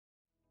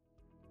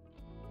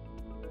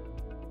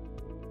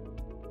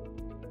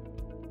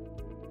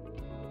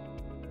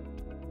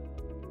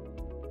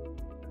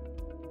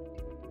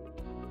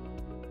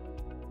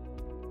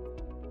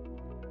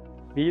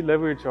We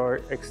leverage our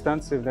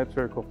extensive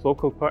network of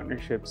local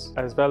partnerships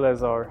as well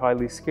as our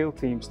highly skilled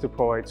teams to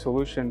provide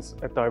solutions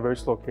at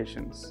diverse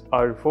locations.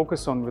 Our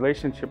focus on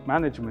relationship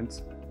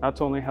management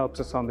not only helps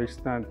us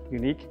understand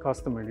unique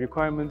customer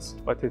requirements,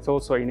 but it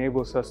also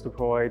enables us to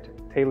provide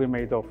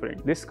tailor-made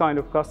offering. This kind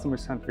of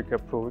customer-centric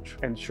approach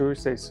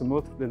ensures a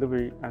smooth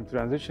delivery and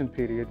transition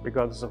period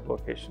regardless of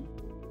location.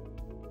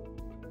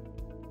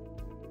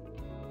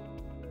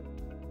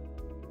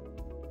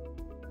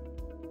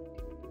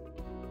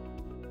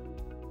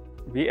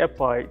 We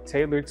apply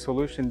tailored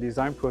solution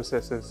design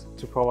processes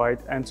to provide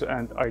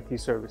end-to-end IT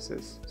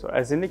services. So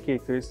as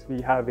indicators,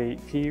 we have a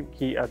few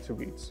key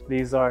attributes.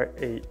 These are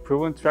a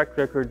proven track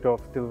record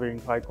of delivering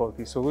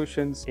high-quality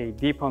solutions, a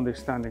deep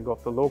understanding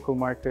of the local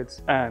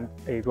markets, and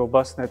a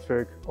robust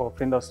network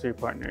of industry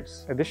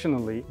partners.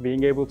 Additionally,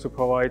 being able to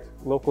provide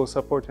local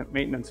support and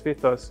maintenance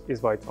with us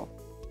is vital.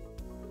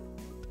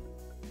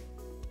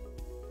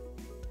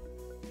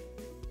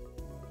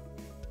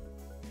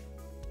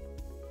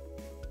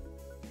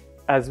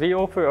 As we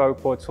offer our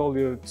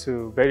portfolio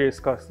to various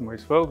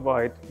customers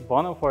worldwide,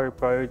 one of our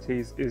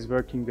priorities is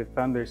working with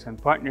vendors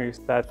and partners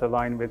that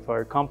align with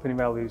our company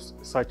values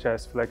such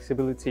as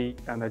flexibility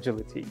and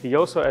agility. We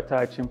also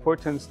attach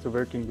importance to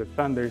working with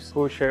vendors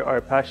who share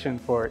our passion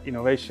for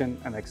innovation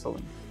and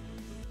excellence.